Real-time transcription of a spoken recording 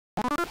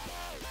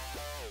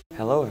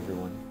Hello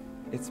everyone,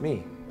 it's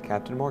me,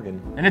 Captain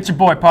Morgan. And it's your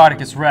boy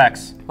Particus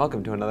Rex.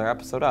 Welcome to another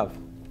episode of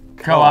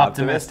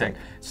Co-optimistic.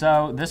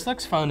 So this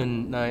looks fun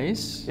and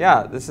nice.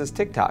 Yeah, this is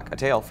Tick Tock, a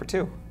tale for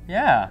two.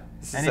 Yeah.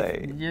 This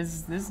and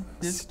is this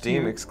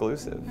Steam cute.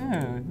 exclusive.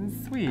 Oh,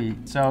 that's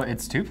sweet. So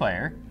it's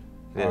two-player,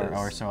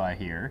 or so I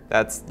hear.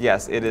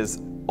 Yes, it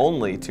is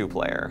only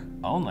two-player.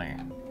 Only.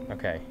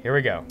 Okay, here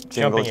we go.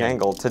 Jingle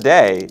jangle.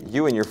 Today,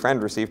 you and your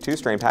friend received two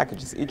strange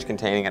packages, each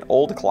containing an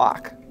old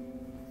clock.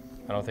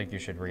 I don't think you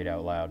should read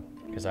out loud,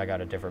 because I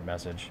got a different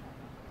message.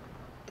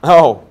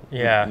 Oh,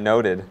 yeah.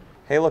 Noted.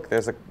 Hey, look,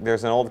 there's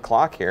an old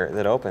clock here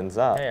that opens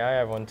up. Hey, I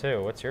have one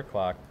too. What's your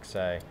clock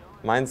say?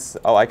 Mine's,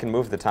 oh, I can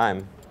move the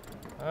time.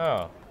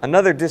 Oh.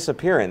 Another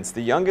disappearance.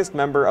 The youngest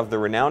member of the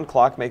renowned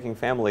clock-making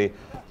family,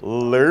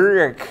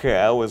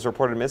 Lyrica, was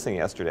reported missing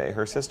yesterday.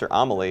 Her sister,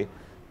 Amelie,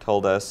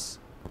 told us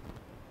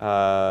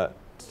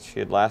she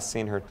had last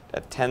seen her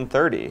at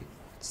 10:30.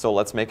 So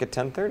let's make it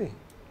 10:30.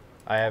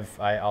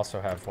 I also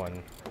have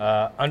one.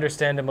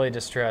 Understandably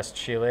distressed,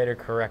 she later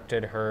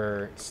corrected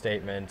her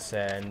statements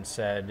and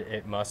said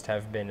it must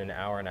have been an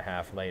hour and a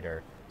half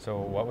later. So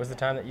what was the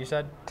time that you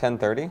said?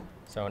 10:30.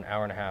 So an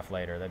hour and a half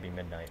later, that'd be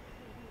midnight,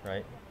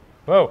 right?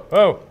 Whoa,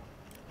 whoa!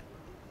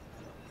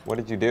 What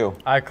did you do?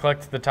 I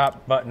clicked the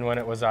top button when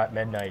it was at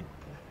midnight.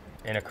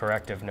 In a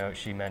corrective note,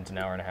 she meant an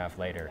hour and a half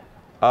later.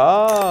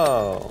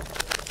 Oh.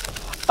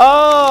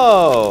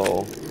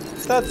 Oh!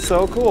 That's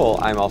so cool.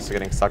 I'm also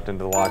getting sucked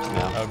into the watch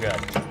now. Oh, good.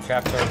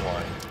 Chapter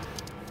 1.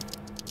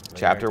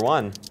 Chapter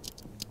 1.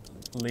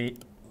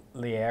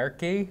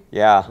 Liarchy?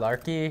 Yeah.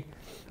 Larky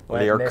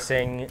went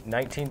missing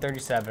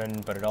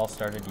 1937, but it all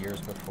started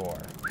years before.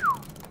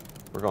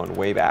 We're going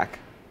way back.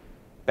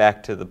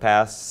 Back to the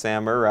past,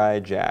 Samurai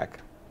Jack.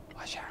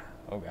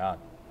 Oh, God.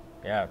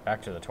 Yeah,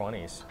 back to the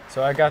 20s.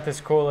 So I got this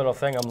cool little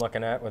thing I'm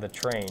looking at with a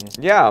train.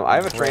 Yeah, I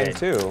have a train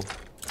too.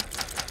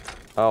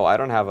 Oh, I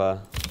don't have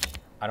a...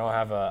 I don't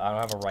have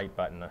a right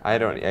button. I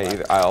don't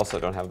either. I also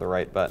don't have the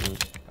right button.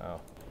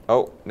 Oh.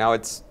 Oh, now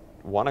it's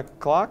 1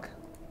 o'clock?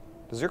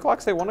 Does your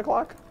clock say 1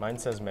 o'clock? Mine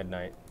says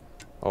midnight.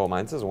 Oh,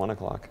 mine says 1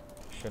 o'clock.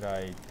 Should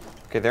I...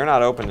 Okay, they're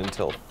not open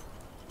until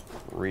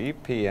 3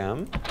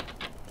 p.m.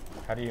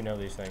 How do you know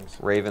these things?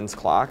 Raven's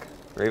clock.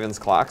 Raven's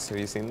clocks, have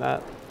you seen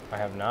that? I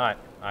have not.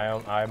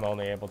 I'm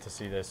only able to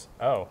see this.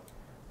 Oh.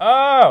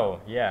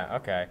 Oh! Yeah,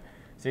 okay.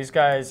 So these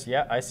guys,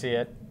 yeah, I see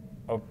it.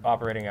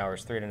 Operating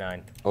hours, 3 to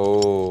 9.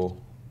 Oh.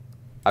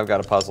 I've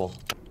got a puzzle.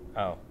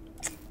 Oh.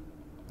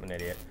 I'm an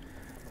idiot.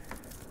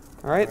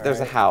 All right, there's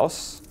a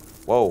house.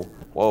 Whoa,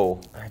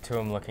 whoa. I too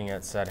am looking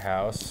at said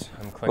house.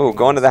 I'm clicking. Oh,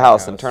 go into the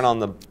house and turn on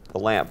the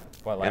lamp.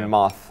 What lamp? And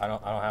moth. I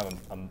don't have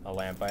a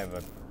lamp. I have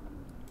a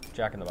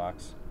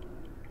jack-in-the-box.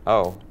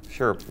 Oh,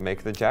 sure.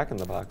 Make the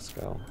jack-in-the-box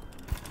go.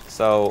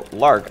 So,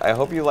 Lark, I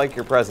hope you like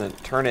your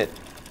present. Turn it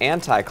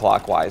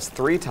anti-clockwise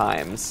 3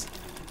 times,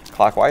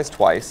 clockwise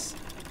twice,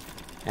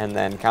 and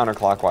then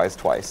counterclockwise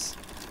twice,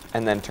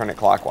 and then turn it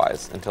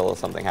clockwise until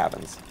something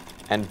happens.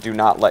 And do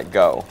not let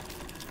go.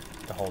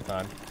 The whole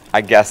time?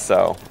 I guess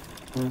so.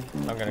 I'm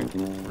gonna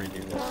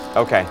redo this.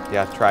 Okay,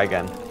 yeah, try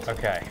again.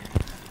 Okay.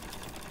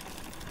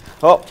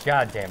 Oh!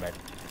 God damn it.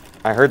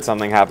 I heard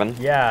something happen.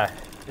 Yeah,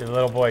 the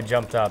little boy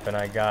jumped up and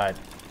I got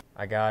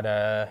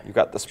a... You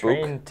got the spook?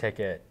 Train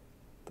ticket.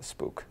 The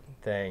spook.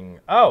 Thing.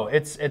 Oh,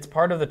 it's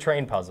part of the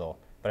train puzzle,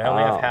 but I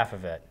only have half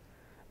of it.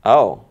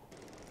 Oh.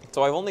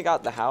 So I've only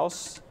got the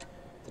house,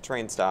 the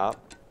train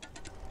stop,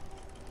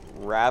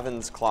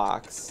 Raven's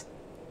clocks,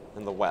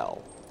 and the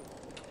well.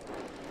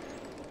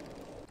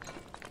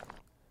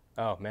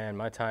 Oh man,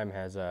 my time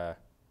has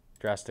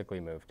drastically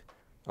moved.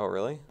 Oh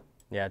really?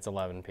 Yeah, it's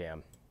 11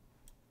 p.m.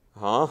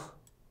 Huh?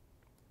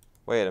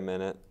 Wait a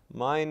minute.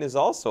 Mine is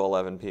also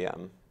 11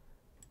 p.m.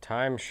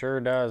 Time sure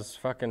does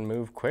fucking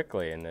move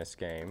quickly in this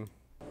game.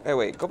 Hey,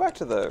 wait, go back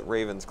to the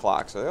Raven's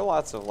clocks. Are there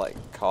lots of, like,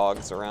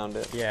 cogs around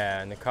it? Yeah,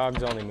 and the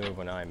cogs only move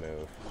when I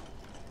move.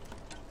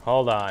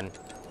 Hold on.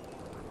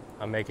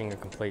 I'm making a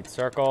complete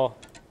circle.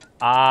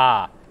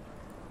 Ah!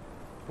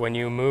 When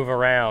you move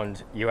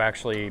around, you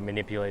actually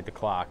manipulate the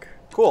clock.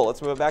 Cool,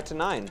 let's move it back to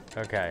 9.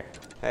 Okay.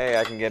 Hey,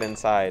 I can get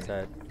inside.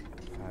 Set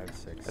 5,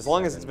 6, as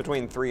long 7. as it's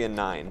between 3 and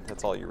 9,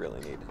 that's all you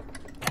really need.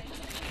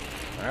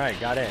 Alright,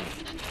 got in.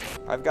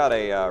 I've got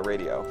a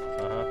radio.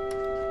 Uh-huh.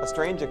 A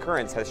strange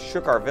occurrence has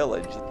shook our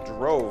village.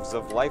 Droves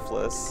of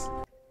lifeless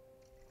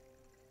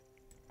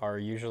are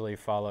usually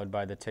followed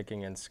by the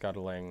ticking and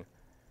scuttling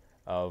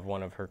of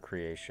one of her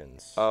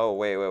creations. Oh,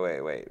 wait.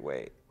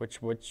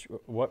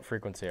 What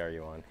frequency are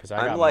you on? Because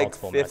I I'm got like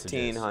multiple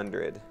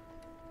 1500. messages.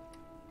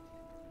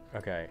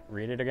 Okay,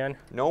 read it again.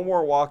 No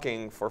more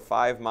walking for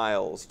 5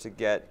 miles to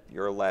get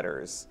your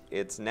letters.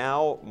 It's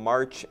now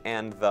March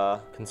and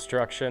the...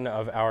 Construction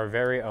of our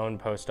very own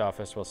post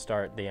office will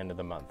start the end of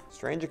the month.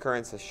 Strange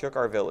occurrence has shook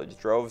our village.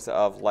 Droves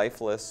of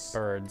lifeless...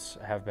 birds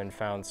have been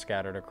found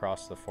scattered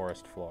across the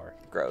forest floor.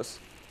 Gross.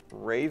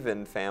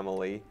 Raven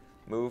family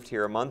moved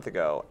here a month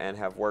ago and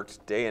have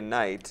worked day and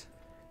night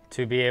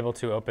to be able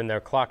to open their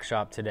clock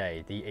shop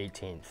today, the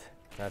 18th.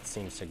 That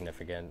seems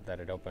significant that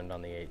it opened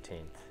on the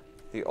 18th.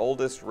 The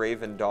oldest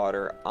Raven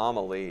daughter,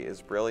 Amelie,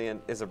 is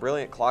a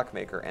brilliant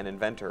clockmaker and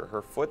inventor.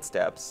 Her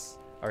footsteps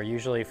are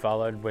usually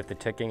followed with the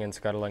ticking and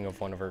scuttling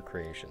of one of her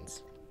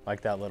creations.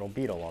 Like that little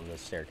beetle on the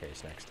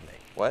staircase next to me.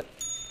 What?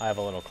 I have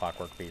a little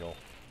clockwork beetle.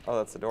 Oh,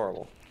 that's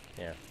adorable.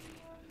 Yeah.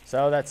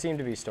 So that seemed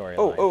to be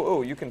storyline.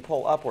 Oh, you can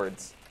pull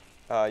upwards.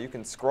 You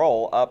can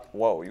scroll up.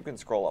 Whoa, you can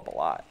scroll up a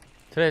lot.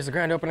 Today's the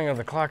grand opening of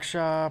the clock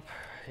shop.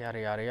 Yada,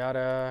 yada,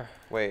 yada.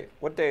 Wait,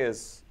 what day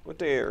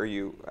are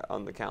you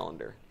on the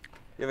calendar?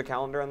 You have a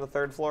calendar on the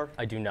 3rd floor?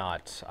 I do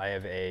not. I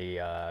have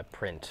a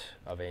print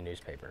of a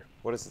newspaper.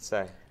 What does it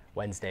say?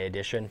 Wednesday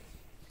edition.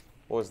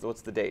 What's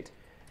the date?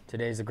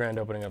 Today's the grand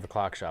opening of the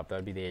clock shop. That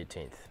would be the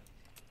 18th.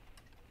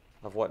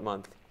 Of what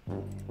month?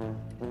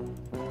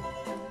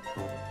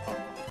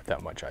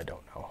 That much I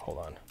don't know. Hold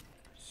on.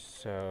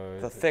 So...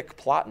 The thick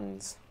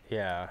Plotins.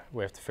 Yeah,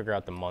 we have to figure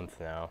out the month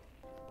now.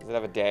 Does it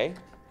have a day?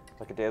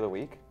 Like a day of the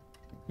week?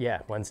 Yeah,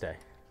 Wednesday.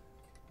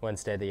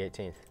 Wednesday the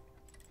 18th.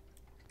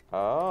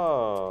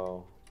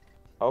 Oh.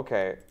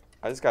 Okay.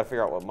 I just gotta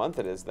figure out what month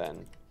it is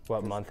then.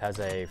 What month has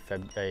a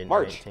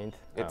March. 19th?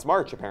 It's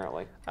March,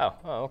 apparently. Oh,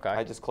 okay.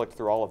 I just clicked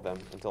through all of them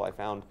until I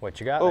found... What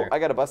you got Oh, there? I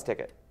got a bus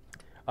ticket.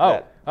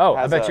 I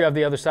bet you have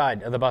the other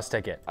side of the bus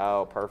ticket.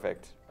 Oh,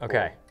 perfect.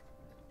 Okay. Cool.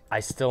 I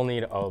still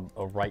need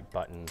a right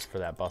button for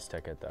that bus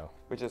ticket, though.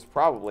 Which is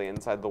probably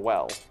inside the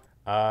well.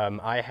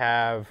 I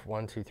have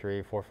 1, 2,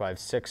 3, 4, 5,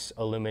 6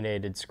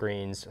 illuminated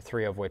screens,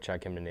 3 of which I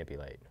can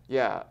manipulate.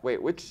 Yeah.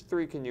 Wait, which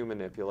 3 can you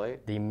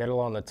manipulate? The middle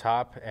on the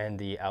top and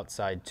the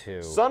outside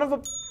 2. Son of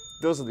a...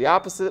 Those are the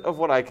opposite of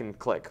what I can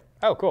click.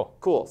 Oh, cool.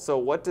 Cool. So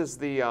what does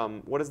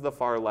the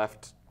far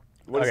left...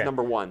 What is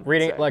number 1?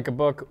 Reading say? it like a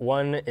book,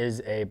 1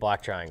 is a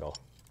black triangle.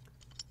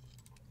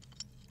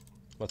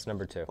 What's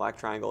number 2? Black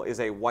triangle is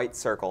a white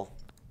circle.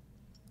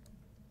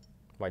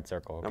 White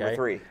circle, okay. Number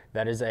 3.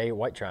 That is a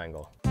white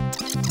triangle.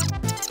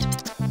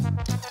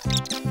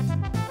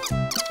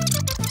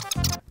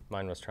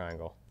 Mine was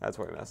triangle. That's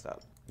where we messed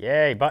up.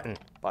 Yay, button.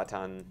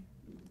 Button.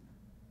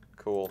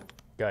 Cool.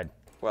 Good.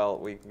 Well,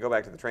 we can go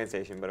back to the train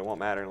station, but it won't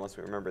matter unless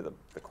we remember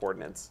the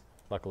coordinates.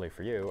 Luckily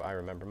for you, I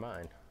remember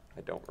mine.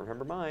 I don't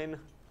remember mine.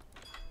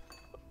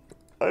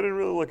 I didn't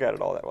really look at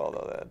it all that well,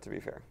 though, to be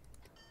fair.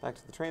 Back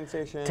to the train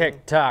station.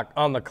 Tick tock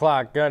on the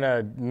clock,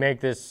 gonna make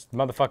this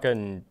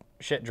motherfucking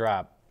shit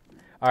drop.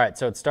 All right,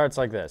 so it starts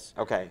like this.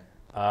 Okay.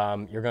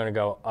 You're gonna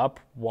go up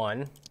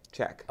 1.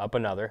 Check. Up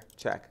another.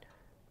 Check.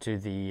 To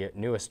the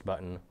newest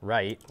button,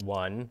 right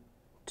 1,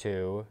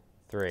 2,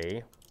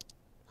 3.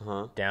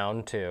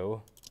 Down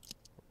 2,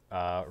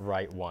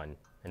 right 1.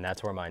 And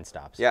that's where mine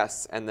stops.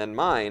 Yes, and then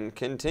mine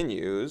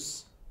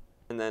continues,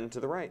 and then to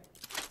the right.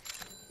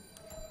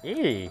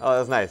 Eee. Oh, that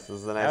was nice. This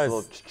is a nice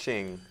little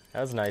ching.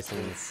 That was nice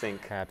and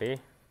sync. Happy.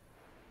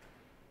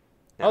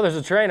 Yeah. Oh, there's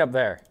a train up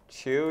there.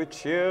 Choo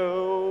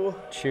choo.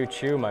 Choo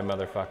choo, my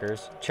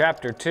motherfuckers.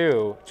 Chapter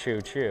 2,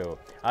 choo choo.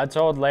 I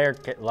told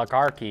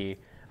Lakarki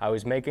I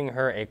was making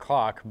her a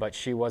clock, but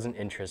she wasn't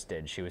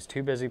interested. She was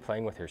too busy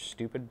playing with her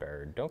stupid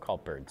bird. Don't call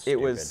birds stupid.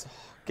 It was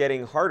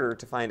getting harder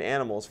to find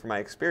animals for my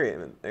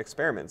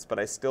experiments, but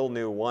I still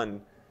knew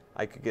one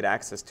I could get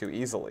access to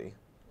easily.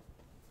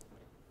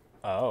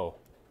 Oh.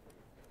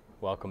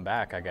 Welcome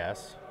back, I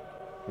guess.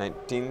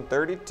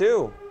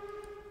 1932.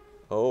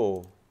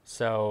 Oh.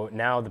 So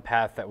now the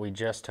path that we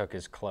just took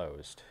is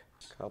closed.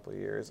 Couple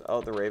years. Oh,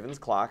 the Ravens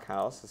Clock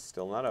House is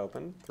still not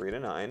open. 3 to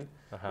 9.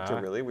 It's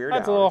a really weird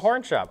That's a little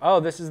horn shop. Oh,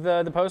 this is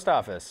the post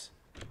office.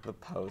 The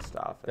post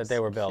office. That they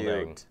were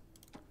building. Cute.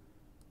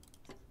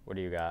 What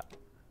do you got?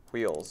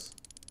 Wheels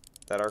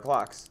that are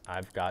clocks.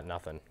 I've got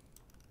nothing.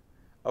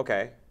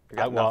 Okay. You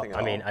got nothing at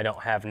all. I mean, I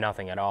don't have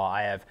nothing at all.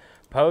 I have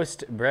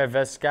Post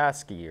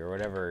Breveskaski or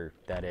whatever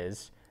that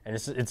is, and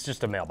it's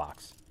just a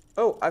mailbox.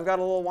 Oh, I've got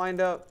a little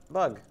wind-up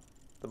bug.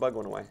 The bug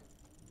went away.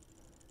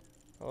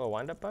 A little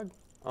wind-up bug?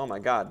 Oh my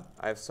God,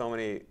 I have so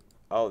many.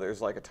 Oh,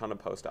 there's like a ton of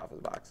post office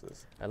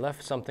boxes. I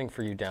left something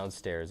for you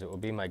downstairs. It will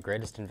be my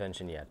greatest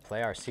invention yet.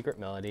 Play our secret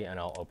melody and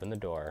I'll open the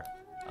door.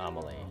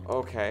 Amelie.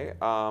 Okay,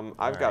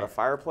 I've got a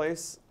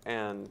fireplace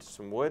and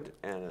some wood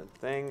and a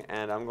thing,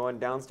 and I'm going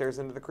downstairs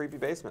into the creepy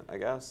basement, I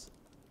guess.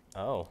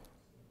 Oh.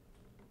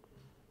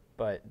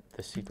 But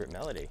the secret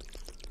melody.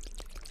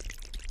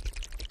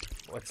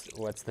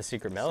 What's the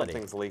secret melody?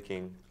 Something's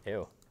leaking.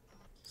 Ew.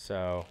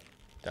 So,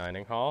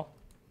 dining hall,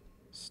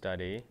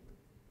 study.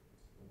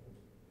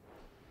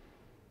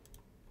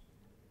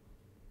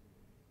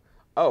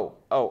 Oh,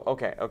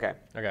 okay. Okay.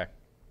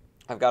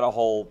 I've got a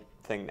whole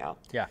thing now.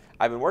 Yeah.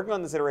 I've been working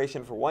on this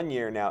iteration for 1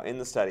 year now in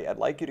the study. I'd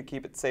like you to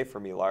keep it safe for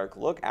me, Lark.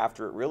 Look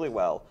after it really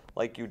well,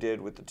 like you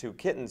did with the 2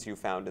 kittens you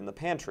found in the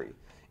pantry.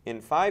 In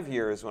 5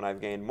 years, when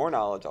I've gained more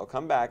knowledge, I'll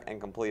come back and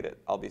complete it.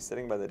 I'll be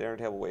sitting by the dinner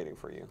table waiting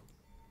for you.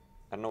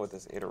 I don't know what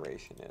this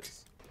iteration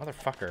is.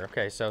 Motherfucker.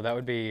 Okay, so that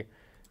would be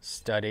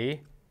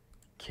study,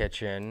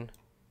 kitchen,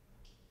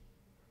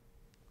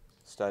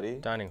 study,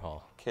 dining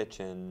hall,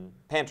 kitchen,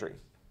 pantry.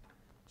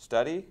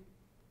 Study,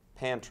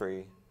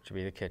 pantry. Should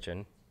be the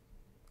kitchen.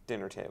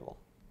 Dinner table.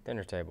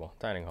 Dinner table,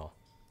 dining hall.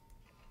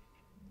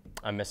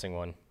 I'm missing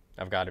one.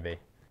 I've got to be.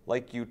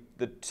 like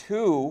the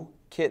 2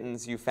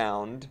 kittens you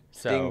found,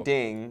 So, ding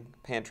ding,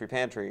 pantry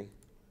pantry.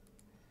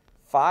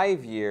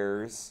 5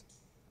 years,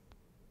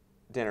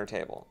 dinner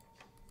table.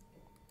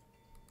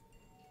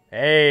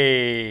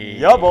 Hey.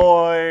 Yeah,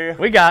 boy.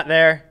 We got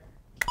there.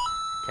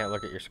 Can't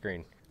look at your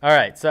screen. All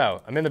right,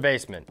 so I'm in the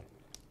basement.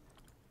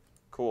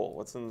 Cool.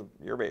 What's in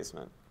your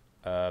basement?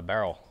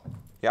 Barrel.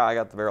 Yeah, I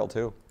got the barrel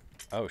too.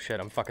 Oh shit,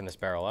 I'm fucking this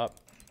barrel up.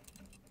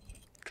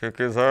 Kick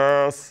his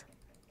ass.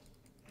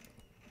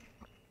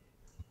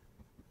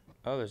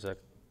 Oh, there's a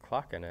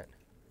clock in it.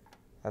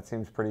 That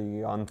seems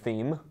pretty on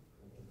theme.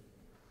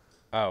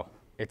 Oh,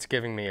 it's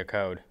giving me a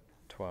code.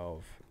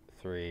 12,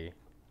 3,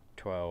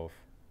 12,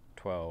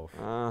 12, 12,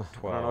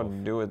 I don't know what to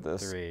do with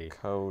this 3,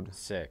 code.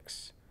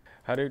 6.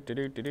 I'm going Spin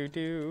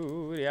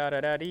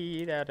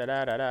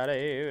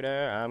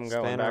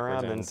backwards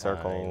around in time.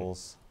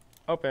 circles.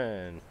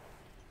 Open.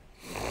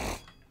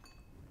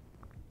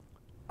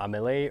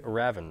 Amelie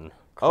Raven.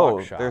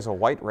 Clock shop. There's a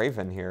white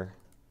raven here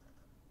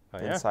Oh,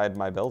 yeah? inside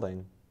my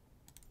building.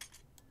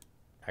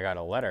 I got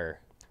a letter.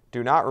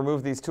 Do not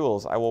remove these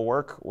tools. I will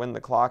work when the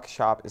clock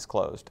shop is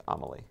closed,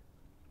 Amelie.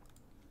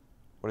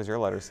 What does your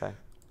letter say?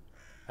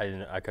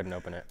 I couldn't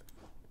open it.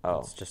 Oh.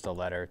 It's just a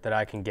letter that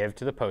I can give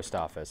to the post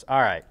office.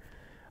 All right.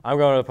 I'm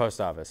going to the post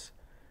office.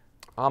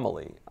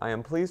 Amelie, I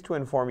am pleased to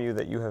inform you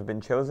that you have been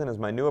chosen as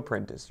my new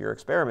apprentice. Your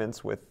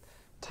experiments with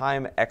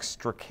time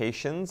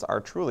extrications are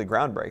truly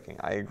groundbreaking.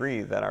 I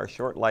agree that our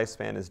short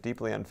lifespan is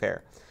deeply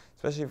unfair,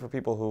 especially for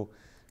people who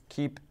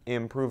keep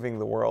improving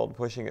the world,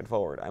 pushing it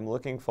forward. I'm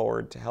looking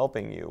forward to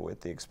helping you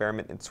with the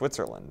experiment in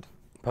Switzerland.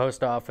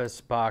 Post office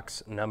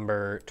box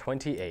number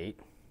 28,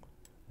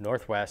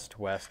 northwest,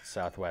 west,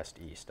 southwest,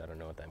 east. I don't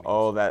know what that means.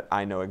 Oh, that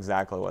I know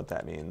exactly what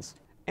that means.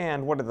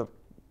 And what are the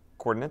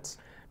coordinates?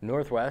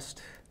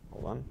 Northwest.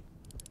 Hold on.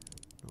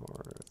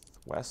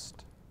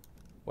 Northwest.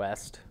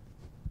 West.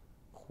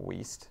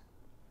 West.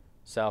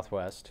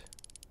 Southwest.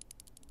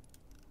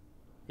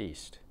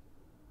 East.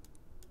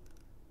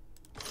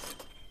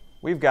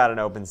 We've got an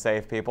open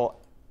safe,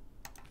 people.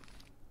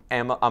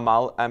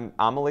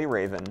 Amelie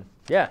Raven.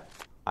 Yeah.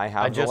 I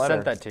have I the just letter.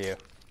 sent that to you.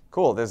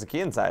 Cool. There's a key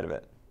inside of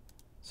it.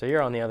 So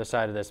you're on the other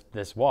side of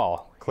this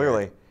wall.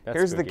 Clearly. Here. That's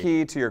Here's spooky. the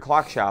key to your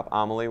clock shop,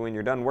 Amelie. When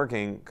you're done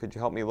working, could you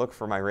help me look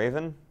for my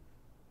raven?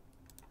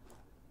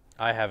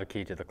 I have a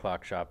key to the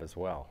clock shop as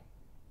well.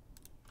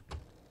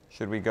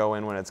 Should we go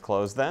in when it's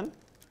closed then?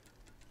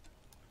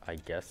 I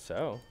guess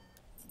so.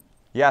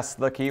 Yes,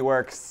 the key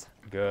works.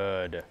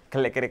 Good.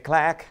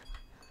 Clickety-clack.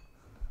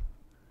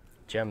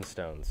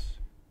 Gemstones.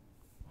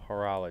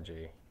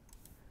 Horology.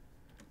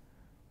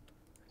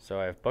 So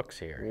I have books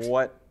here.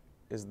 What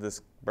is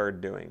this bird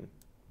doing?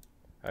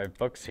 I have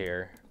books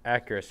here.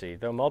 Accuracy.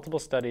 Though multiple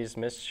studies,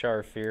 Miss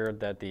Shar feared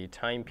that the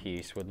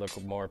timepiece would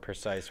look more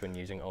precise when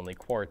using only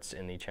quartz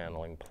in the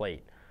channeling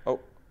plate. Oh,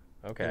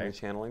 Okay. in the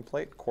channeling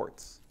plate,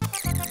 quartz.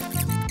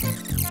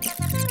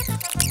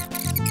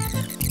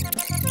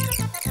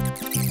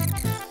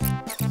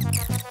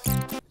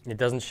 It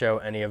doesn't show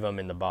any of them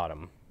in the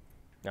bottom.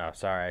 Oh,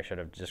 sorry, I should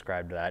have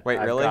described that. Wait,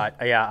 really?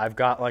 I've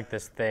got like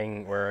this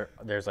thing where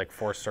there's like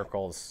 4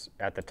 circles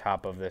at the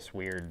top of this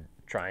weird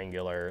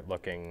triangular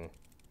looking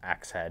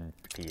axe head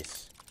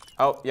piece.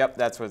 Oh, yep,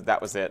 that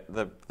was it.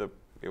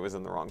 It was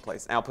in the wrong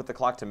place. Now put the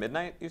clock to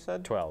midnight, you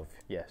said? 12,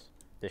 yes.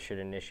 This should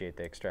initiate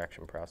the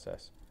extraction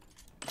process.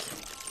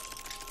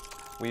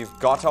 We've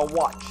got a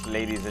watch,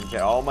 ladies and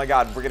gentlemen. Oh my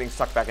god, we're getting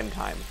sucked back in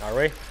time. Are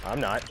we?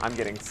 I'm not. I'm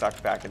getting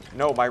sucked back in.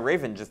 No, my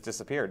raven just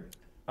disappeared.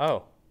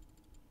 Oh.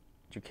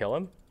 Did you kill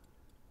him?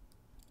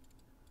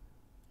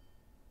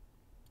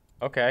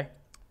 Okay.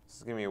 This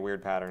is giving me a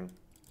weird pattern.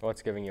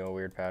 What's giving you a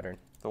weird pattern?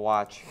 The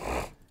watch.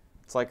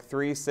 It's like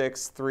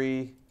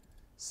 363,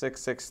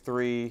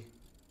 663,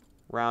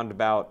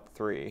 roundabout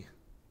 3.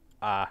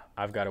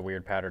 I've got a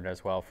weird pattern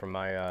as well from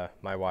my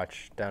my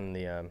watch down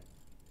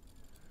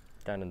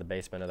in the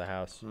basement of the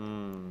house.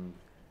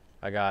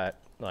 I got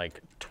like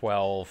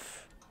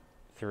 12,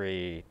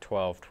 3,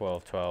 12,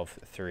 12, 12,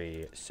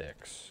 3,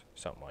 6,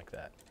 something like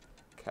that.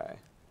 Okay.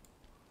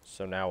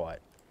 So now what?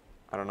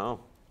 I don't know.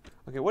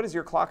 Okay, what does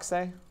your clock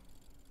say?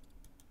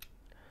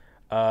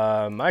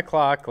 My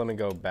clock, let me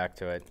go back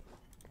to it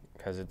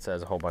because it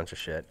says a whole bunch of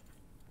shit.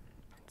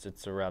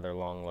 It's a rather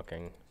long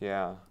looking.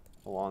 Yeah,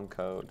 a long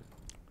code.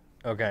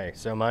 Okay,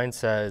 so mine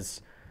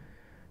says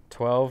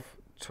 12.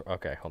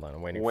 Okay, hold on.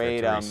 I'm waiting for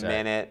it to reset. Wait a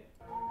minute.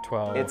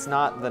 12. It's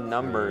not the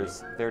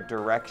numbers, they're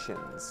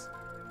directions.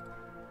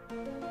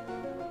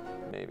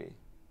 Maybe.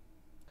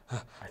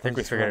 I think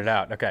we figured it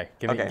out. Okay,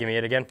 give me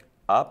it again.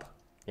 Up,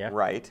 Yeah.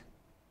 right,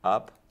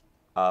 up,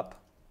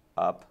 up,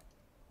 up,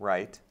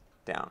 right,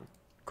 down.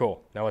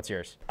 Cool. Now what's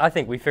yours? I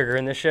think we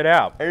figuring this shit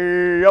out.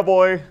 Hey, yeah,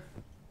 boy.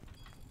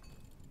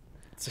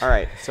 All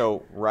right,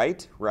 so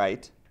right,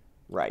 right,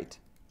 right.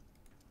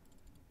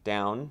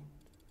 Down,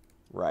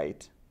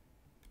 right.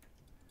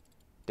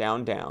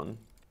 Down, down,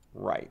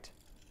 right.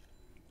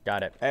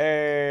 Got it.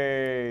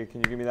 Hey,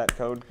 can you give me that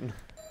code?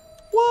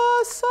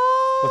 What's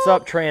up? What's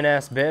up, train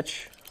ass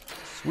bitch?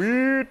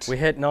 Sweet. We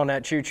hitting on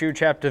that choo-choo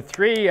chapter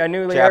 3. I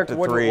knew Chapter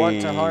Lyric wouldn't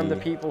want to harm the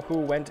 3. people who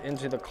went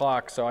into the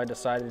clock, so I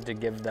decided to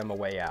give them a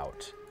way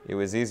out. It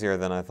was easier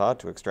than I thought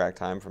to extract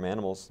time from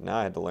animals. Now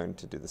I had to learn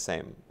to do the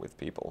same with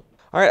people.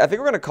 All right, I think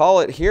we're going to call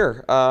it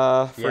here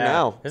for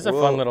now. This is a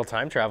fun little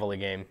time travel-y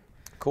game.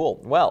 Cool.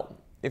 Well,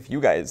 if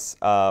you guys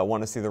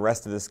want to see the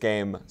rest of this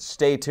game,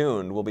 stay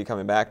tuned. We'll be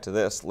coming back to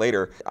this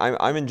later.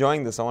 I'm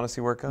enjoying this. I want to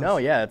see where it goes. No,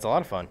 yeah, it's a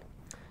lot of fun.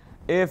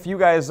 If you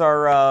guys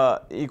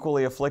are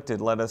equally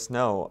afflicted, let us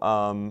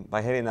know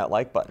by hitting that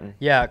like button.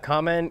 Yeah,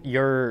 comment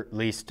your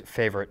least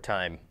favorite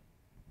time.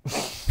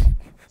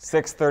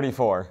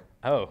 6:34.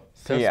 Oh,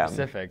 so PM.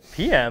 specific.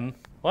 PM?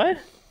 What?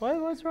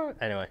 What's wrong?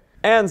 Anyway.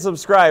 And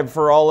subscribe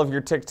for all of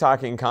your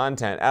tick-tocking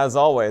content. As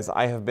always,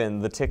 I have been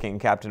the ticking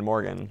Captain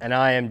Morgan. And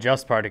I am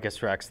just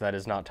Spartacus Rex that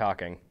is not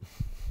talking.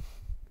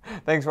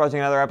 Thanks for watching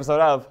another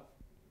episode of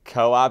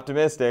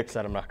Co-Optimistic.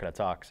 Said I'm not going to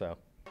talk, so.